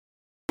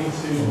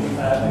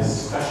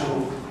this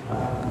special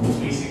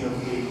meeting of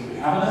the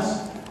Cabinet.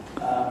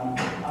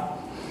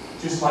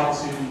 I'd just like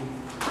to,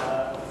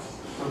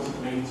 front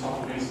of the top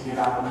of the meeting, give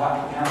Alan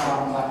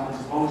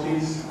Blackwood's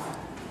apologies.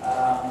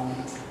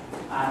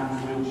 And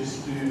we'll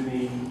just do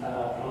the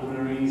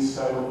preliminaries.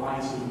 So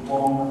item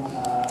 1,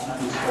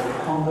 members' code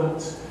of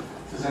conduct.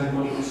 Does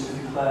anybody wish to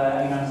declare,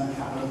 any members of the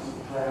Cabinet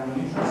declare any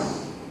interest?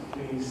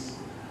 Please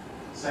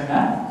say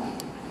no.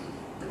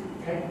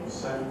 Okay,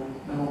 so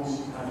no one wants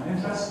to declare an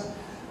interest.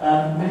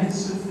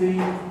 Minutes of the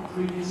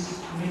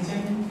previous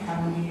meeting, can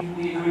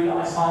we agree that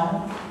I sign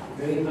them?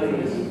 Very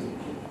good.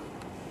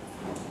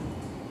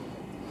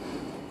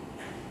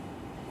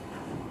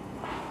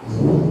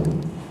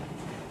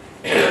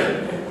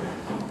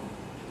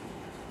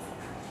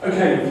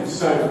 Okay,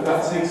 so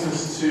that takes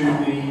us to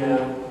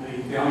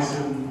the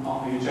item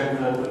on the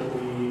agenda that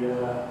we're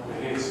here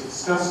to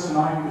discuss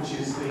tonight, which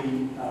is the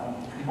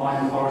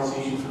Combined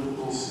Authority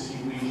Liverpool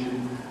City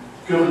Region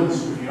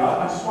Governance Review.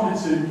 I just wanted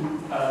to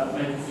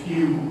make a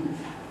few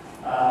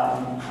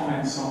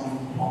comments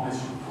on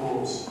this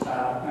report.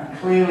 Now,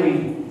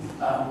 clearly,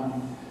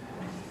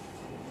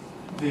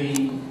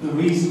 the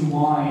reason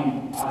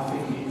why I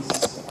think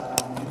it's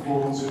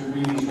important to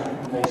agree these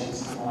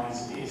recommendations tonight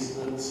is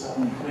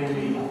that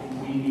clearly I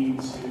think we need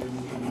to, in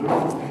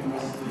Europe and the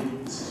rest of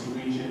the city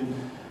region,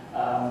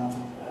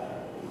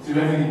 do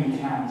everything we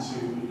can to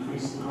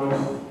increase the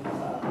growth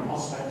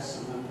prospects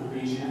of the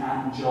region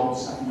and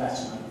jobs and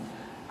investment.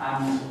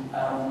 And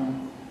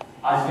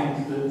I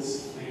think that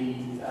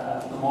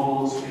the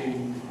model that's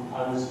being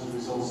proposed as a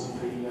result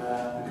of the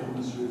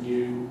governance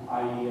review,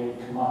 i.e.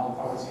 a combined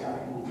authority, I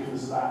think will give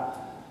us that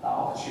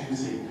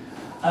opportunity.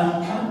 The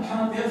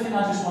other thing I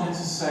just wanted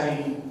to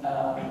say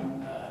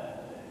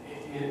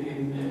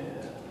in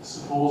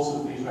support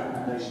of these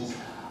recommendations,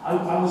 I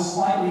was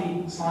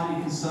slightly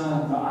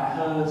concerned that I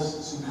heard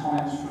some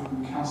comments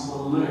from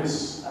Councillor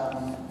Lewis,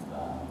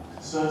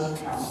 Conservative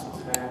Councillor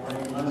today on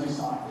Radio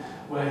Merseyside,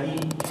 where he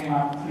came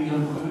out pretty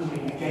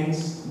unequivocally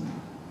against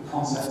the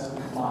concept of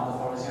the combined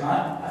authority. And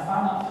I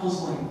found that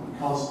puzzling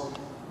because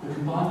the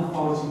combined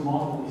authority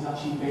model is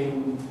actually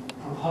being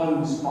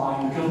proposed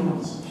by the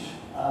government.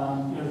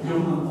 The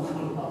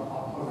government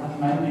are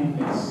recommending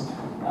this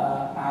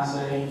as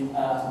a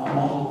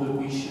model that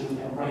we should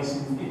embrace.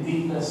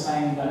 Indeed, they're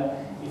saying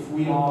that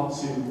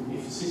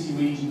if city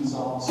regions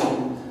are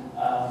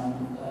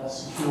to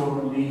secure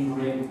and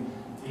lever in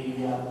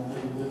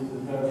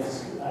the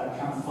various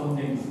kind of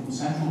funding from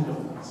central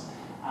governments,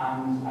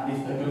 and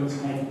if they're going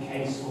to make a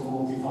case for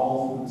more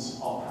devolvement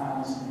of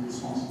powers and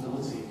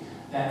responsibility,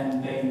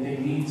 then they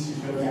need to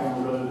go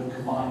down the road of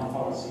combined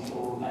authority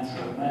or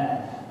metro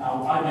mayor.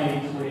 Now, I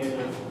made it clear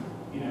that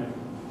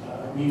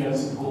we don't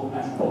support the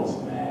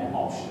metropolitan mayor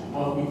option,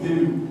 but we do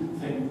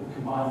think that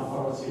combined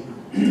authority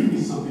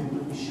is something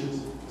that we should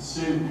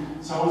pursue.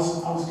 So I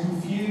was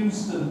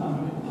confused and a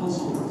bit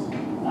puzzled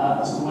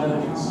as to whether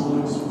Councillor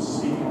Lewis was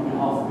speaking on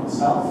behalf of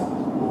himself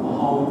or the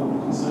whole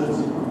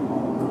Conservative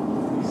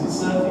group, because it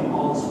certainly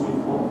odds with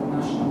what the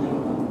national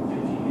government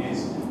thinking is,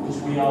 which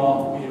we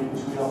are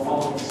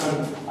following. So,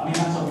 I mean,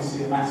 that's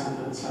obviously a matter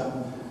that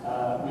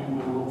we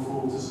will look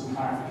forward to some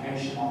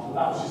clarification on, but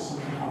that was just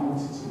something I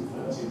wanted to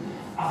refer to.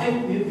 I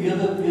think the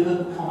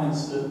other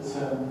comments that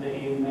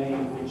Ian made,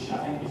 which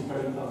I think is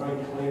very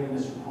clear in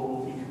this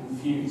report, we can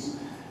confuse.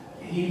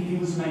 He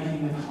was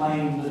making the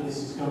claim that this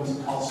is going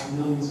to cost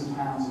millions of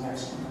pounds of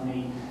extra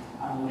money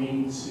and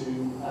lead to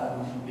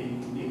the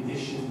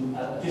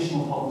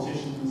additional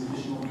politicians,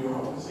 additional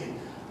bureaucracy.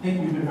 I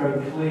think we've been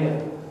very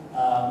clear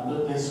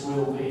that this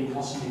will be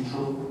cost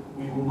neutral.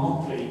 We will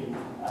not be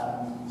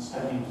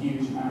spending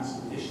huge amounts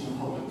of additional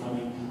public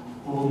money.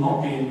 There will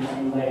not be a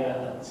new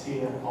layer, a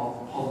tier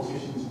of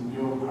politicians and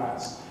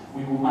bureaucrats.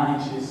 We will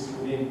manage this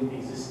within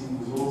existing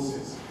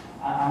resources.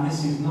 And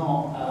this is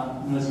not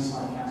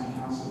Merseyside County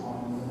Council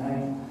on the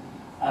name.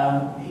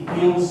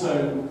 He also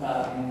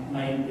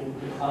made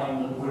the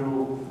claim that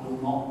Wirral will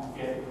not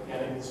get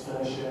its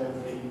fair share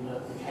of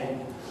the cake.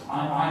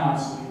 I'm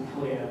absolutely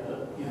clear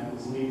that,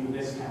 as leader of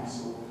this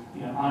council,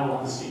 I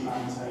want to seat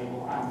around the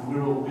table, and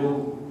Wirral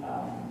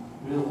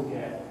will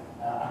get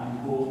an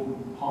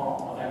important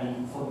part of any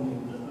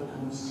funding that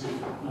comes to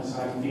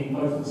Merseyside. Indeed,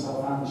 both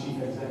myself and the Chief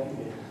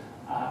Executive,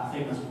 I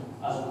think as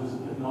was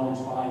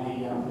acknowledged by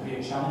the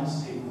Peer Challenge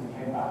team when they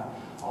came back,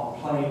 are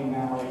playing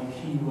now a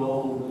key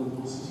role in the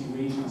Liverpool City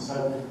Region.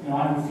 So,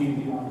 I refute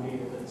the idea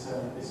that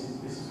this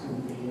is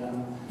going to be a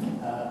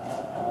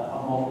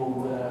model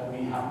where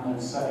we have no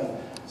say.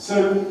 So,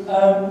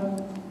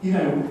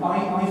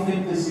 I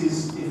think this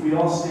is, if we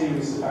are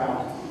serious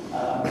about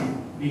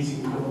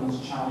meeting the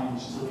government's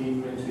challenge to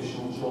lever in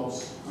additional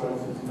jobs,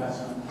 growth and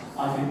investment,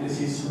 I think this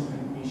is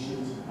something we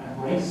should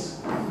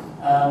embrace.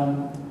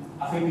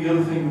 I think the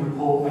other thing the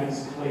report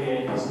makes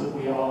clear is that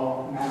we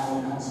are now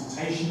in a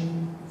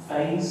consultation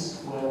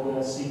phase where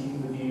we're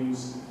seeking the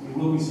views, we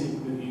will be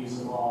seeking the views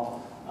of our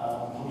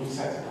public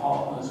sector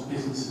partners,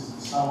 businesses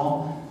and so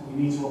on.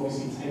 We need to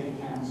obviously take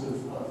account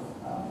of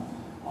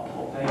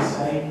what they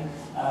say.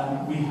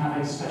 We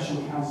had a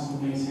special council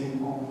meeting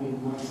on the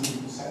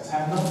 19th of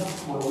September,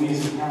 where we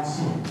as a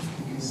council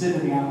can consider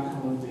the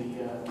outcome of the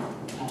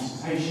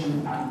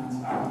consultation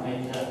and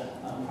make an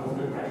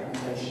appropriate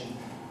recommendation.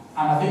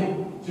 And I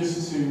think,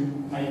 just to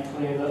make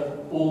clear that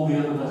all the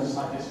other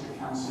Merseyside district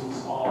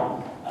councils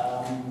are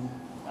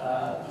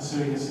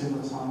pursuing a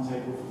similar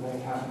timetable for their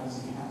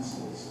cabinets and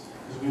councils,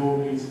 because we all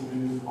need to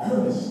move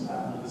on this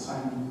at the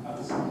same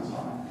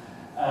time.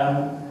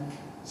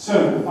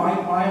 So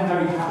I am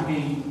very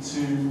happy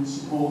to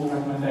support the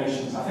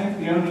recommendations. I think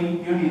the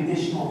only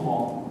additional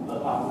one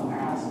that I would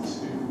add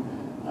to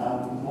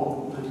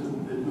what the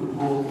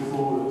report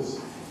before us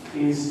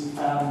is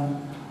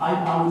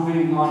I would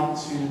really like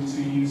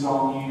to use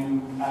our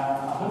new,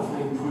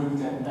 hopefully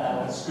improved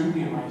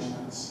scrutiny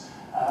arrangements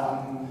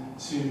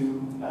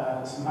to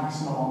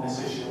maximum on this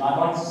issue. And I'd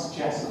like to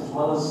suggest, as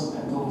well as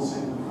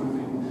endorsing and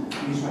approving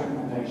these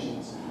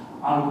recommendations,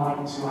 I would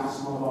like to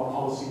ask one of our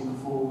policy and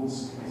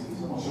performance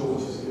committees, I'm not sure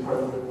which is the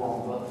appropriate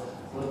one, but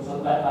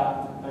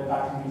let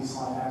that committee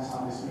slide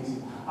outside this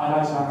meeting. I'd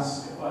like to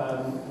ask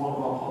one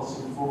of our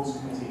policy and performance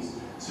committees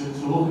to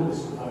look at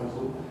this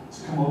proposal, to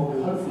come up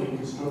with hopefully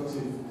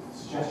constructive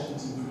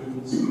suggestions,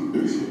 improvements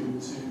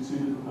to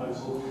the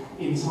proposal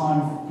in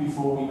time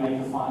before we make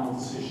a final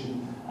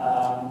decision,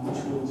 which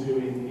we'll do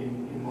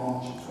in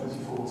March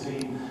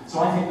 2014. So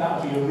I think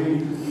that would be a really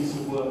good piece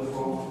of work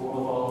for one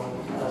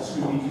of our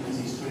scrutiny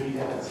committees to really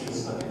get that team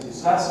stuck into.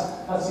 So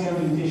that's the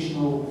only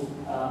additional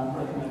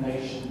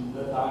recommendation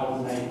that I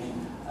would make,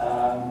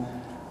 and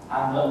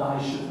that I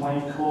should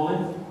waive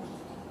calling.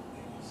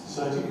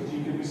 So could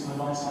you give me some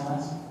advice on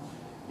that?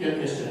 Yeah,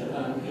 yes, Chair.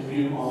 In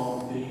view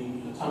of the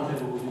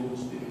timetable within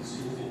which the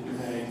decision is to be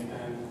made,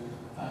 then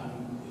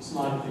there's a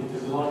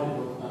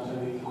likelihood that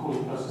the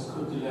calling process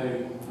could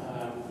delay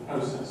the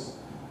process.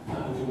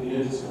 Given the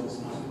urgency of this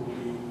matter, it will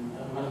be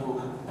amenable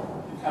to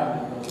the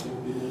Cabinet, but it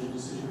will be an urgent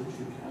decision which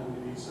you can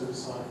maybe so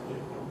decide for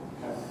April.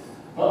 Okay.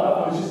 But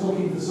I was just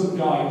looking for some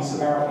guidance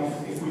about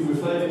if we've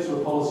referred it to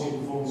a policy and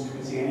performance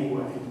committee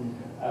anyway,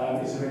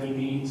 is there any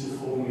need to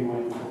formally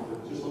waive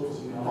it? Just look for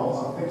some guidance.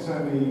 Well, I think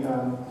certainly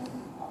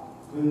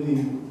within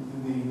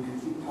the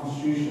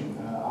Constitution,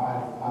 I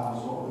have a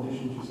sort of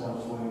addition to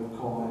yourselves way of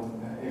calling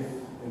if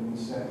in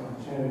set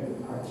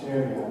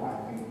criteria I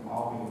think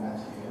are being met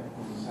here,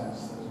 in the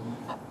sense that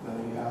the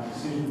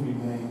decision will be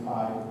made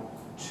by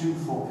 2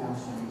 full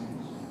council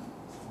meetings.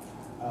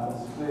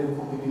 There's a clear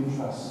public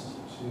interest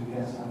to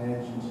get an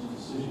urgent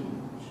decision,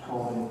 which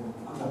calling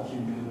could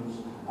actually be us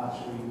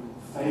actually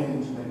failing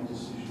to make a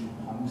decision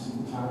and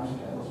missing the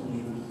timescales,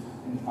 which would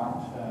in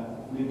fact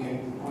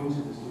negate the point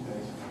of this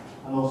debate.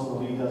 And also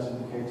the lead has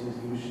indicated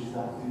he wishes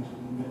that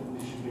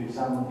this should be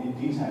examined in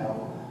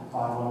detail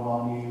by one of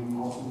our new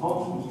policy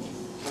functions.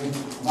 So on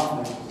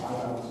that basis, I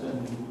would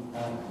certainly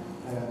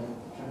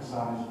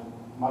exercise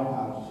my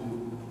powers to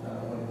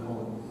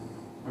call it.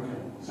 Okay,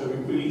 so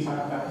we need to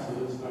add that to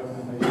the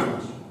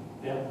recommendation.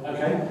 Yeah,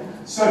 okay.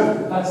 So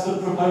that's the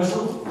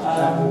proposal.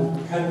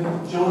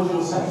 Can George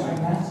or secretary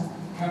that?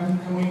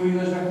 Can we read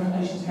those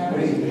recommendations?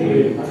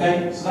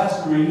 Okay, so that's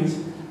agreed.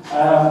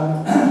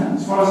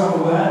 As far as I'm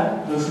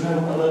aware, there's no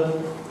other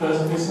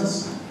further business.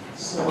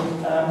 So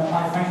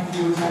I thank you for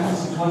your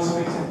attendance and close the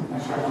meeting.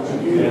 Thanks very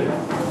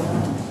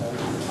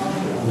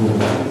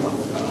much.